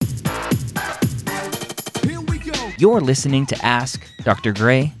You're listening to Ask Dr.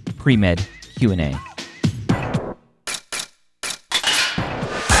 Gray Pre-Med Q&A.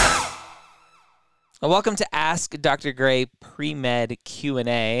 Welcome to Ask Dr. Gray Pre-Med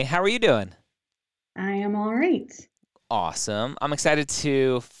Q&A. How are you doing? I am all right. Awesome. I'm excited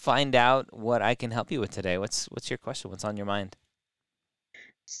to find out what I can help you with today. What's your question? What's on your mind?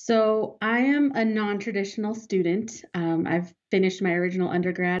 So I am a non-traditional student. I've finished my original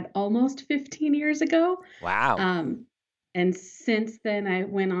undergrad almost 15 years ago. Wow. Um, and since then, I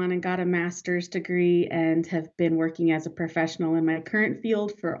went on and got a master's degree and have been working as a professional in my current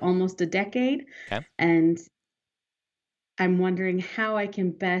field for almost a decade. Okay. And I'm wondering how I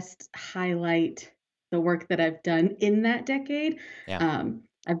can best highlight the work that I've done in that decade. Yeah.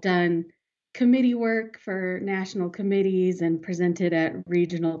 I've done committee work for national committees and presented at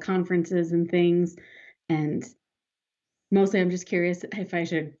regional conferences and things. And mostly I'm just curious if I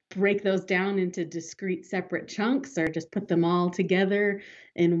should break those down into discrete separate chunks or just put them all together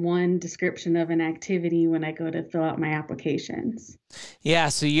in one description of an activity when I go to fill out my applications. Yeah,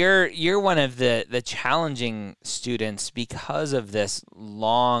 so you're one of the challenging students because of this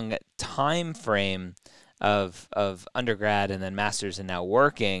long time frame of undergrad and then master's and now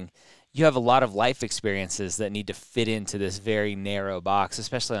working. You have a lot of life experiences that need to fit into this very narrow box,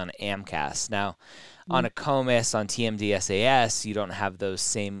 especially on AMCAS. Now, on a COMIS, on TMD-SAS, you don't have those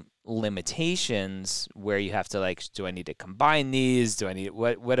same limitations where you have to do I need to combine these? Do I need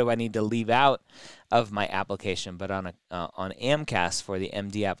what do I need to leave out of my application? But on AMCAS for the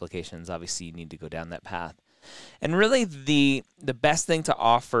MD applications, obviously you need to go down that path. And really, the best thing to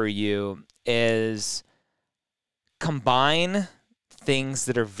offer you is combine things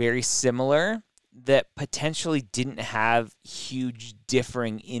that are very similar that potentially didn't have huge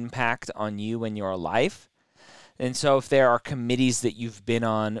differing impact on you and your life. And so if there are committees that you've been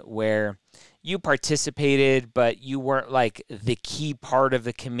on where you participated, but you weren't like the key part of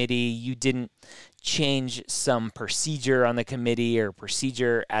the committee, you didn't change some procedure on the committee or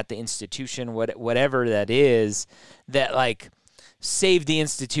procedure at the institution, whatever that is, that saved the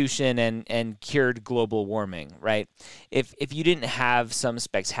institution and cured global warming, right? If you didn't have some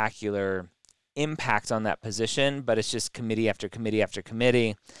spectacular impact on that position, but it's just committee after committee after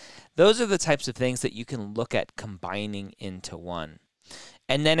committee, those are the types of things that you can look at combining into one.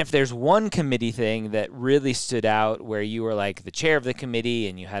 And then if there's one committee thing that really stood out where you were like the chair of the committee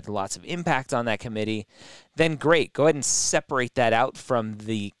and you had lots of impact on that committee, then great. Go ahead and separate that out from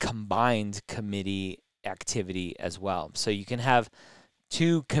the combined committee activity as well. So you can have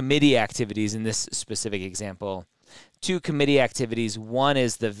two committee activities in this specific example. Two committee activities. One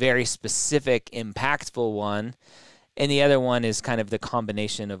is the very specific, impactful one, and the other one is kind of the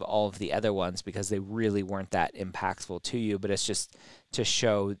combination of all of the other ones because they really weren't that impactful to you, but it's just to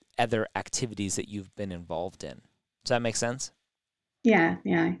show other activities that you've been involved in. Does that make sense? Yeah,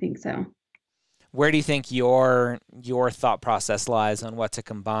 I think so. Where do you think your thought process lies on what to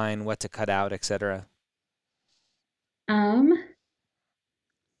combine, what to cut out, etc.? Um,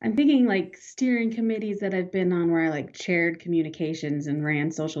 I'm thinking steering committees that I've been on where I chaired communications and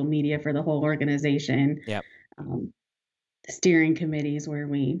ran social media for the whole organization. Yep. Um, Steering committees where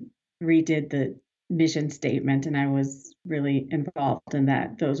we redid the mission statement and I was really involved in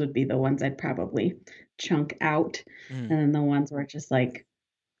that. Those would be the ones I'd probably chunk out. Mm. And then the ones where just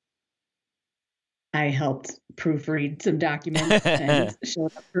I helped proofread some documents and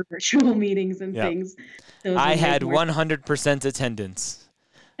showed up for virtual meetings and Yep. things. Those I would make had more 100% attendance.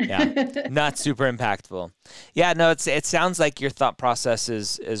 Yeah, not super impactful. Yeah, no, it sounds like your thought process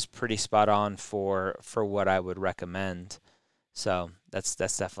is pretty spot on for what I would recommend. So that's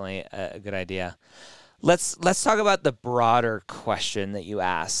definitely a good idea. Let's talk about the broader question that you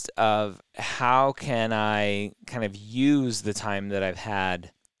asked of how can I kind of use the time that I've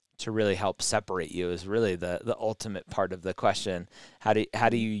had to really help separate you is really the ultimate part of the question. How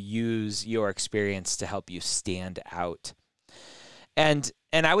do you use your experience to help you stand out? And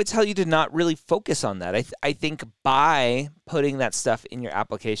I would tell you to not really focus on that. I think by putting that stuff in your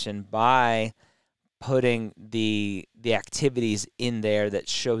application, by putting the activities in there that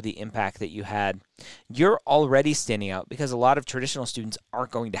show the impact that you had, you're already standing out because a lot of traditional students aren't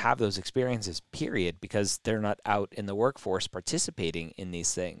going to have those experiences, period, because they're not out in the workforce participating in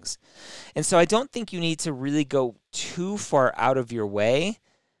these things. And so I don't think you need to really go too far out of your way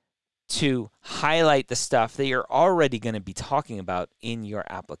to highlight the stuff that you're already going to be talking about in your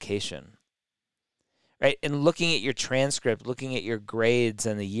application. Right? And looking at your transcript, looking at your grades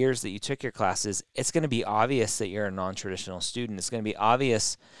and the years that you took your classes, it's going to be obvious that you're a non-traditional student. It's going to be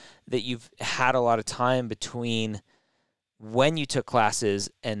obvious that you've had a lot of time between when you took classes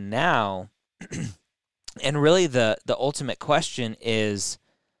and now And really the ultimate question is,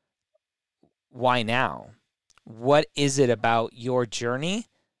 why now? What is it about your journey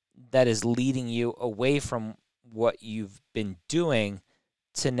that is leading you away from what you've been doing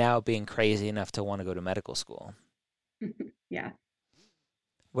to now being crazy enough to want to go to medical school? Yeah.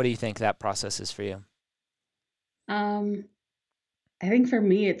 What do you think that process is for you? Um, I think for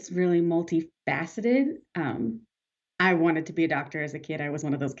me, it's really multifaceted. I wanted to be a doctor as a kid. I was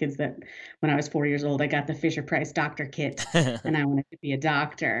one of those kids that when I was 4 years old, I got the Fisher Price doctor kit and I wanted to be a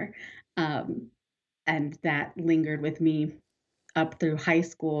doctor. Um, and that lingered with me up through high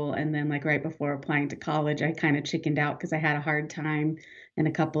school. And then, like, right before applying to college, I kind of chickened out because I had a hard time in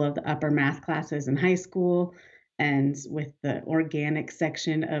a couple of the upper math classes in high school. And with the organic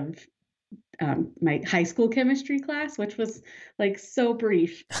section of my high school chemistry class, which was like so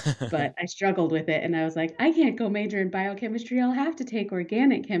brief, but I struggled with it. And I was like, I can't go major in biochemistry. I'll have to take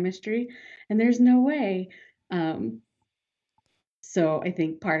organic chemistry. And there's no way. Um, so I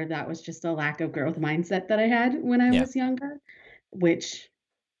think part of that was just a lack of growth mindset that I had when I Yeah. was younger, which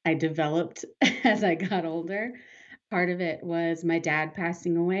I developed as I got older. Part of it was my dad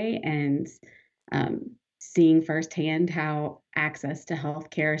passing away and seeing firsthand how access to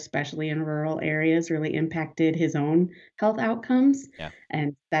healthcare, especially in rural areas, really impacted his own health outcomes. Yeah.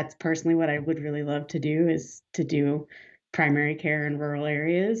 And that's personally what I would really love to do is to do primary care in rural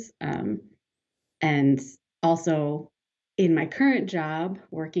areas. And also in my current job,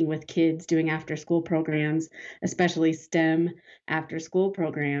 working with kids doing after school programs, especially STEM after school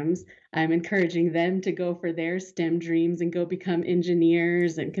programs, I'm encouraging them to go for their STEM dreams and go become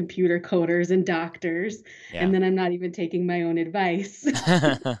engineers and computer coders and doctors. Yeah. And then I'm not even taking my own advice.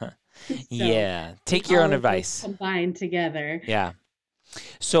 So Yeah. I think Take your all own of those advice. combined together. Yeah.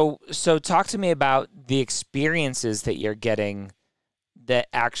 So talk to me about the experiences that you're getting that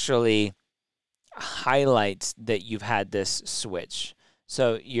actually highlights that you've had this switch.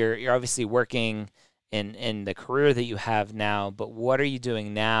 So you're obviously working in the career that you have now, but what are you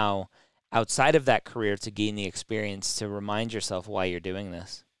doing now outside of that career to gain the experience to remind yourself why you're doing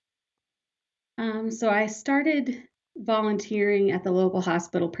this? So I started volunteering at the local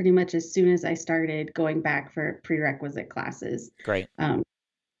hospital pretty much as soon as I started going back for prerequisite classes. Great. Um,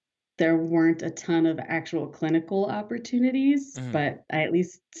 there weren't a ton of actual clinical opportunities, Hmm. but I at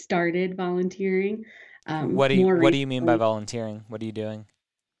least started volunteering. More What do you mean by recently, volunteering? What are you doing?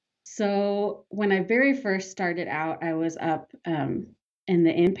 so when I very first started out, I was up in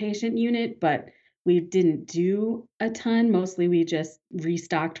the inpatient unit, but we didn't do a ton. Mostly we just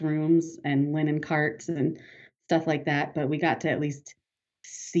restocked rooms and linen carts and stuff like that. But we got to at least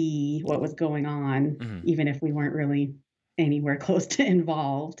see what was going on, Hmm. even if we weren't really anywhere close to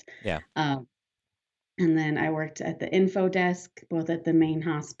involved. Yeah. Um, and then I worked at the info desk, both at the main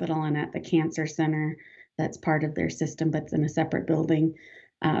hospital and at the cancer center. That's part of their system, but it's in a separate building.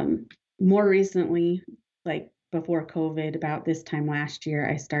 Um, More recently, like before COVID, about this time last year,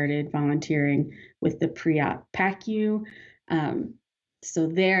 I started volunteering with the pre-op PACU. Um, so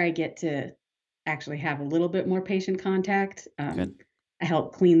there I get to actually have a little bit more patient contact. Good. I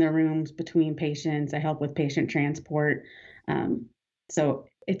help clean the rooms between patients. I help with patient transport. Um, so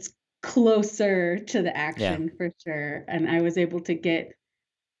it's closer to the Yeah. action for sure. And I was able to get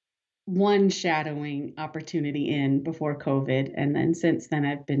one shadowing opportunity in before COVID. And then since then,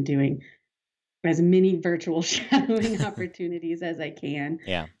 I've been doing as many virtual shadowing opportunities as I can.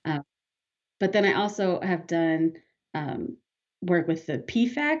 Yeah. Uh, but then I also have done um, work with the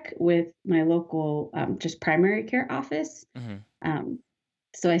PFAC with my local just primary care office. Hmm. Um,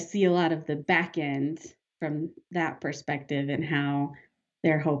 so I see a lot of the back end from that perspective and how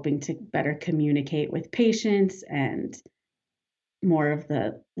they're hoping to better communicate with patients and more of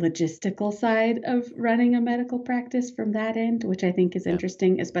the logistical side of running a medical practice from that end, which I think is Yeah.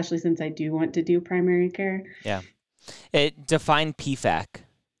 interesting, especially since I do want to do primary care. Yeah. It define PFAC.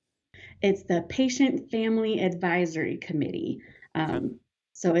 It's the Patient Family Advisory Committee. Okay. Um,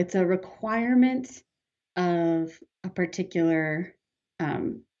 so it's a requirement of a particular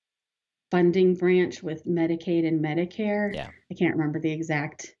um, funding branch with Medicaid and Medicare. Yeah. I can't remember the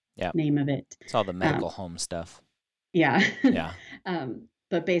exact Yeah. name of it. It's all the Um, medical home stuff. yeah. Yeah.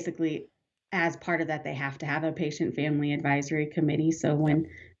 But basically, as part of that, they have to have a patient family advisory committee. So Yep. when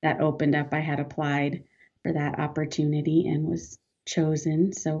that opened up, I had applied for that opportunity and was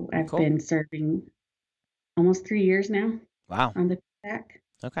chosen. So I've Cool. been serving almost 3 years now Wow. on the back.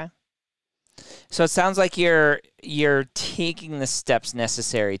 Okay. So it sounds like you're taking the steps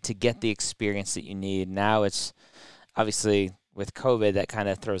necessary to get the experience that you need. Now it's obviously with COVID that kind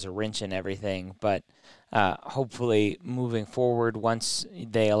of throws a wrench in everything, but hopefully moving forward once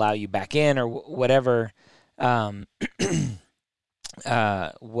they allow you back in or whatever, um,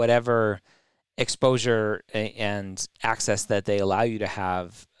 whatever exposure and access that they allow you to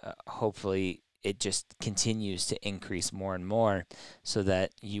have, hopefully it just continues to increase more and more so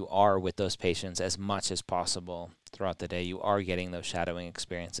that you are with those patients as much as possible throughout the day. You are getting those shadowing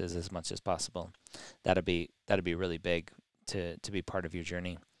experiences as much as possible. That'd be really big to be part of your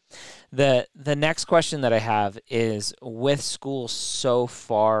journey. The next question that I have is, with school so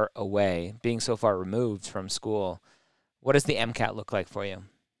far away, being so far removed from school, what does the MCAT look like for you?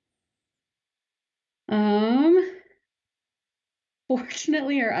 Um,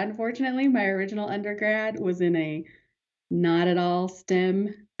 Fortunately or unfortunately, my original undergrad was in a not at all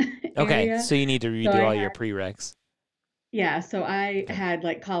STEM Okay, area. so you need to So redo I all had, your prereqs. yeah, so I Okay. had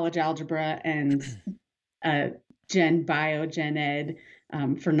like college algebra and uh, Gen Bio, Gen Ed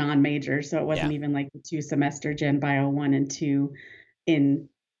for non-majors. So it Yeah. wasn't even like the 2 semester Gen Bio 1 and 2 in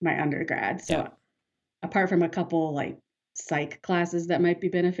my undergrad. Yeah. So apart from a couple like psych classes that might be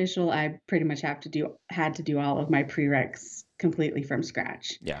beneficial, I pretty much had to do all of my prereqs completely from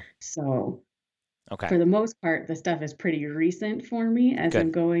scratch. Yeah. So Okay. for the most part, the stuff is pretty recent for me as I'm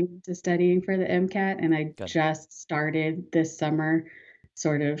Good. going to studying for the MCAT, and I Good. just started this summer,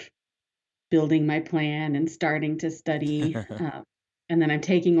 sort of building my plan and starting to study. And then I'm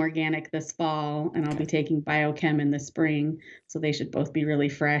taking organic this fall, and I'll Okay. be taking biochem in the spring. So they should both be really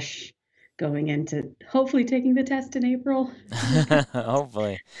fresh going into hopefully taking the test in April.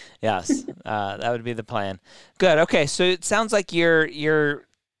 Hopefully, yes, that would be the plan. Good. Okay, so it sounds like you're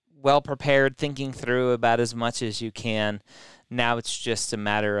well prepared, thinking through about as much as you can. Now it's just a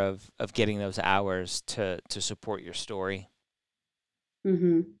matter of getting those hours to support your story.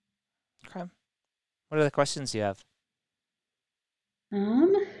 Hmm. Okay. What are the questions you have?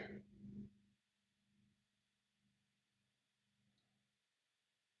 Um,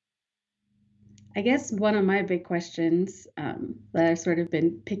 I guess one of my big questions that I've sort of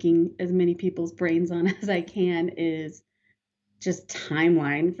been picking as many people's brains on as I can is just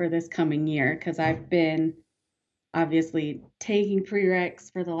timeline for this coming year because I've been obviously taking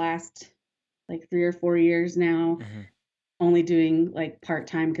prereqs for the last like 3 or 4 years now, Hmm. only doing like part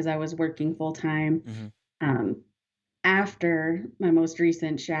time because I was working full time. Hmm. Um, After my most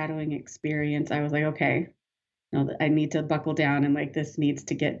recent shadowing experience, I was like, okay, no, I need to buckle down and like this needs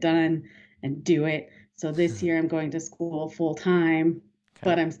to get done and do it. So this year I'm going to school full time, Okay.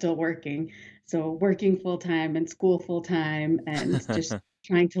 but I'm still working. So working full time and school full time and just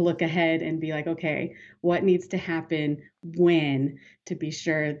trying to look ahead and be like, okay, what needs to happen when to be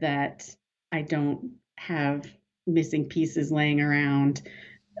sure that I don't have missing pieces laying around.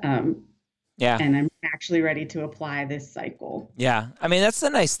 Um, Yeah. and I'm actually ready to apply this cycle. Yeah. I mean, that's the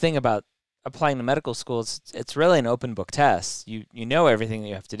nice thing about applying to medical school. It's really an open book test. You know everything that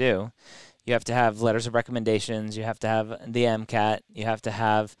you have to do. You have to have letters of recommendations. You have to have the MCAT. You have to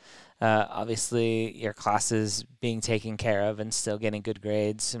have, obviously, your classes being taken care of and still getting good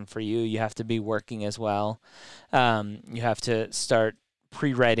grades. And for you, you have to be working as well. You have to start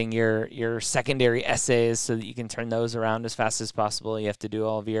pre-writing your secondary essays so that you can turn those around as fast as possible. You have to do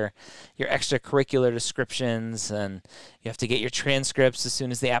all of your extracurricular descriptions, and you have to get your transcripts as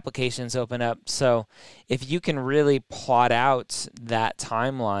soon as the applications open up. So if you can really plot out that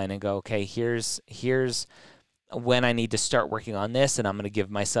timeline and go, okay, here's when I need to start working on this, and I'm going to give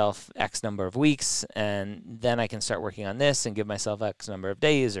myself X number of weeks, and then I can start working on this and give myself X number of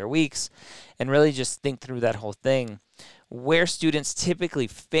days or weeks, and really just think through that whole thing. Where students typically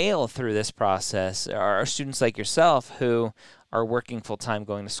fail through this process are students like yourself who are working full time,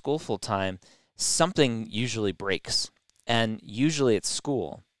 going to school full time. Something usually breaks, and usually it's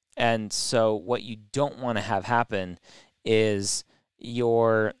school. And so, what you don't want to have happen is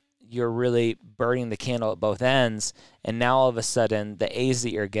you're really burning the candle at both ends, and now all of a sudden the A's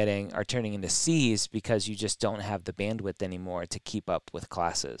that you're getting are turning into C's because you just don't have the bandwidth anymore to keep up with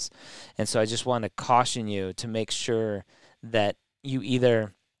classes. And so I just want to caution you to make sure that you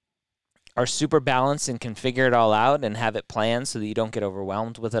either are super balanced and can figure it all out and have it planned so that you don't get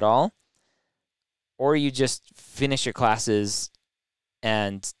overwhelmed with it all, or you just finish your classes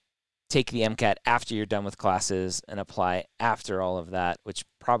and take the MCAT after you're done with classes and apply after all of that, which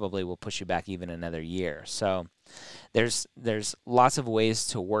probably will push you back even another year. So there's lots of ways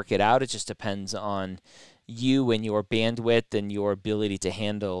to work it out. It just depends on you and your bandwidth and your ability to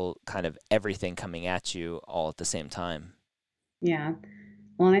handle kind of everything coming at you all at the same time. Yeah.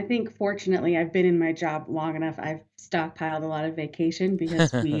 Well, and I think fortunately I've been in my job long enough. I've stockpiled a lot of vacation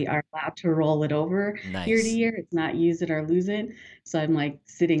because we are allowed to roll it over year to Nice. year. It's not use it or lose it. So I'm like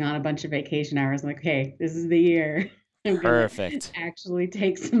sitting on a bunch of vacation hours. I'm like, hey, this is the year I'm gonna Perfect. actually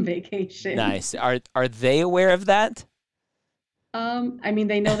take some vacation. Nice. Are they aware of that? I mean,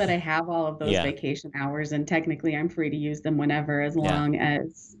 they know that I have all of those Yeah. vacation hours, and technically I'm free to use them whenever, as Yeah. long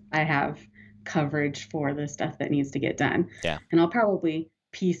as I have coverage for the stuff that needs to get done. Yeah. And I'll probably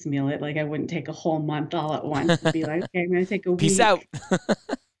piecemeal it. Like I wouldn't take a whole month all at once and be like, okay, I'm gonna take a Peace out. week.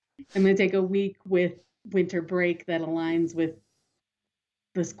 I'm gonna take a week with winter break that aligns with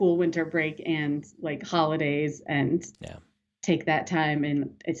the school winter break and like holidays and Yeah. take that time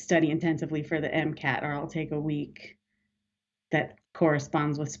and study intensively for the MCAT, or I'll take a week that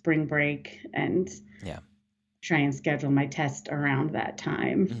corresponds with spring break and Yeah. try and schedule my test around that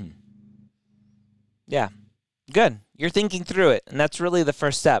time. Mhm. Yeah. Good. You're thinking through it, and that's really the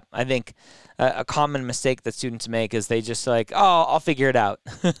first step. I think a common mistake that students make is they just like, oh, I'll figure it out,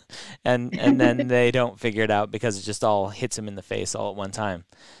 and then they don't figure it out because it just all hits them in the face all at one time.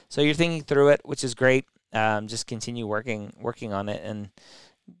 So you're thinking through it, which is great. Just continue working on it and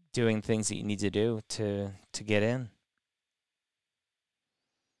doing things that you need to do to get in.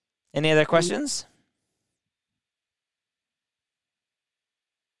 Any other questions?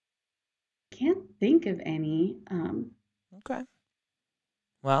 Can't think of any. Okay.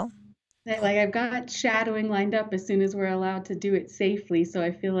 Well, Like I've got shadowing lined up as soon as we're allowed to do it safely. So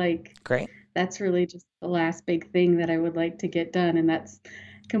I feel like great. that's really just the last big thing that I would like to get done. And that's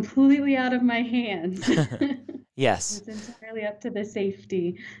completely out of my hands. Yes. It's entirely up to the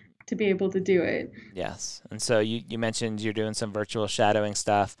safety to be able to do it. Yes. And so you mentioned you're doing some virtual shadowing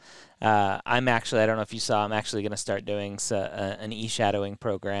stuff. I'm actually, I don't know if you saw, I'm actually going to start doing an e-shadowing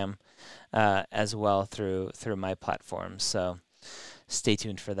program as well through my platform. So stay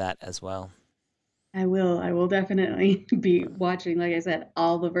tuned for that as well. I will definitely be watching, like I said,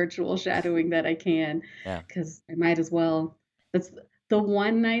 all the virtual shadowing that I can, Yeah. because I might as well. That's the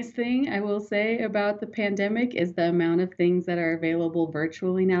one nice thing I will say about the pandemic is the amount of things that are available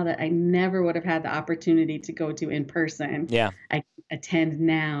virtually now that I never would have had the opportunity to go to in person. Yeah. I attend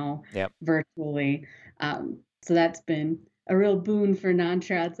now Yep. virtually. So that's been a real boon for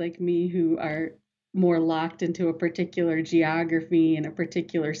non-trads like me who are more locked into a particular geography and a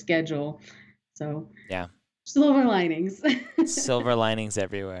particular schedule. So Yeah. silver linings. Silver linings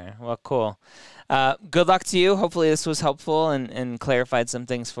everywhere. Well, cool. Good luck to you. Hopefully this was helpful and clarified some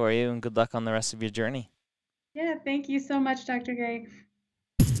things for you, and good luck on the rest of your journey. Yeah, thank you so much, Dr. Gray.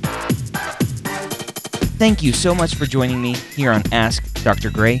 Thank you so much for joining me here on Ask Dr.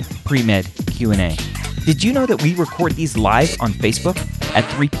 Gray Pre-Med Q&A. Did you know that we record these live on Facebook at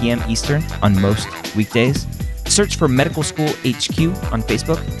 3 p.m. Eastern on most weekdays? Search for Medical School HQ on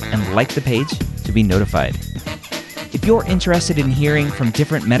Facebook and like the page to be notified. If you're interested in hearing from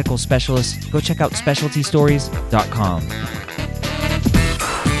different medical specialists, go check out specialtystories.com.